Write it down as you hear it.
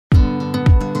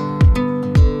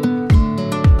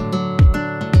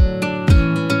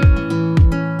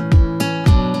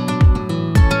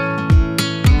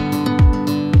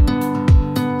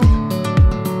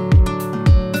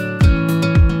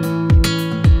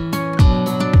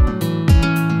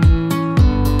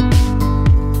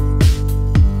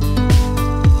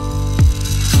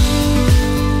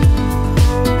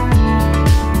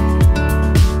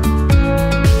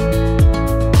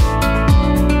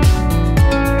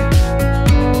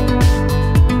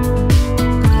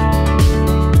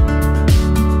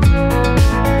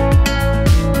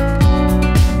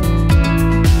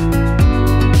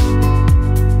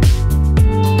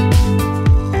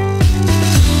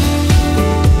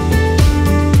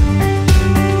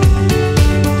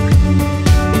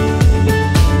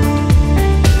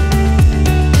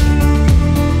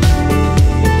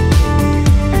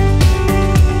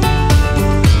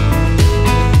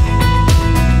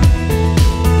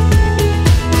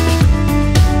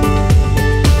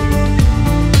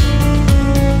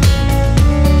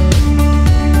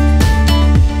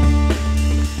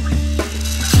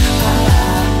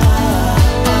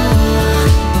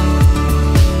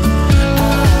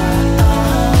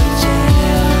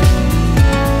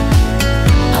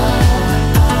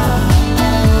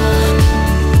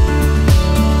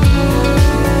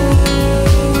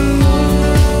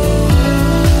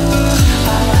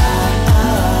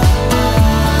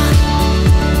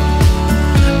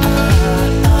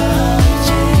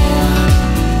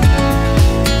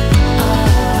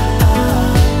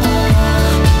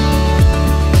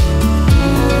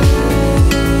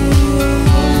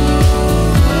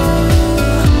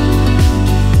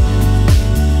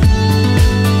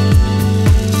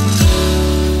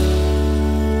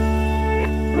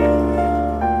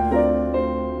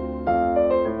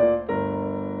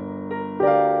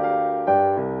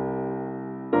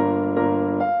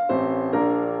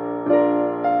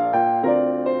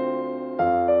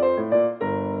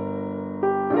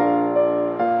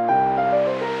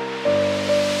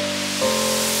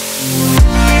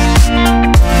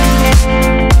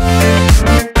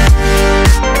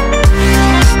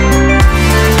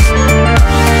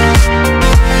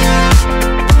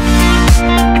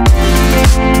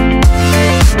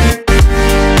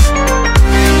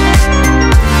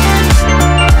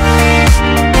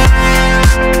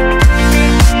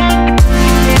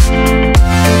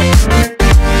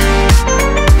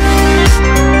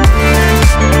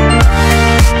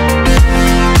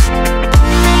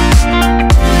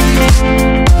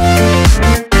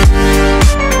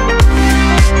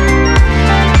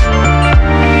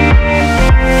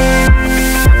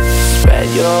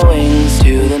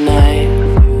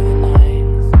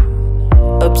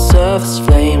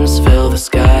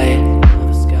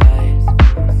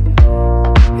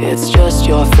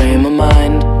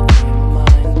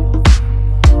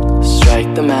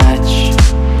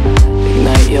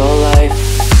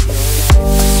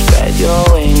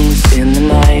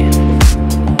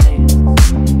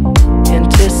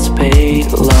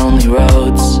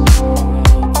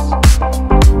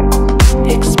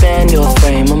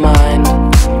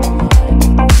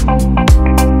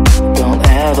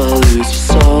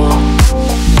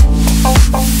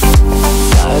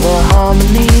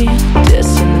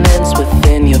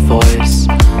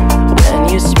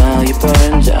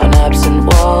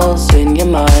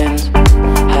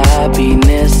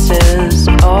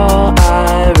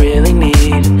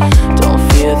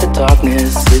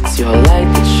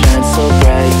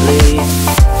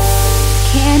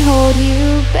Can't hold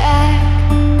you back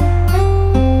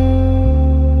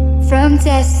from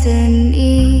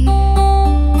destiny.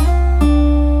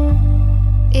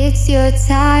 It's your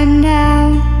time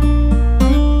now.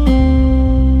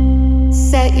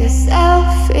 Set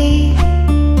yourself free.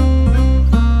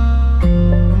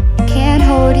 Can't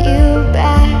hold you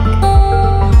back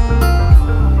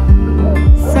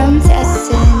from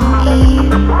destiny.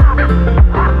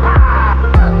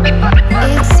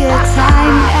 It's your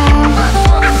time now.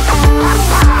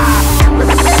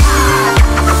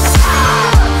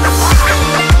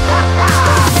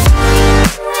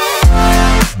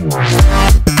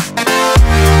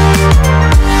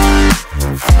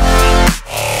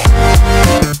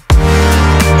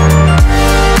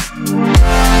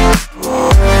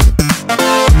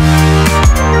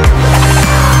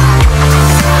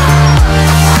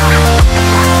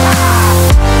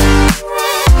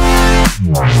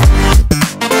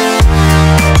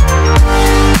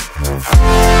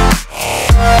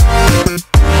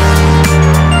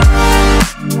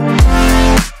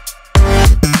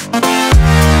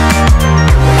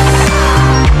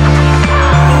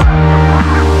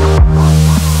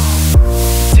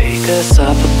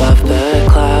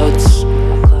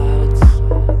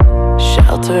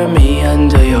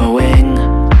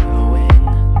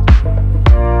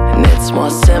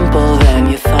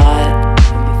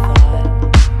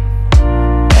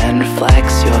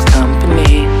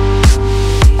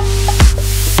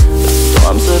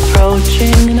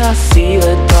 I see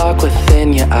the dark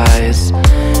within your eyes.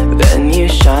 Then you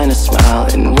shine a smile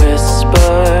and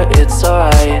whisper, it's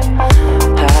alright.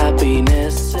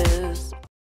 Happiness is...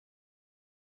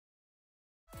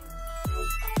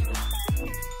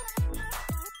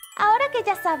 Ahora que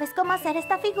ya sabes cómo hacer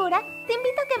esta figura, te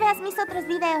invito a que veas mis otros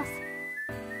videos.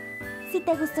 Si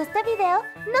te gustó este video,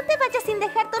 no te vayas sin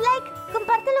dejar tu like,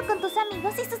 compártelo con tus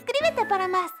amigos y suscríbete para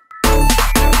más.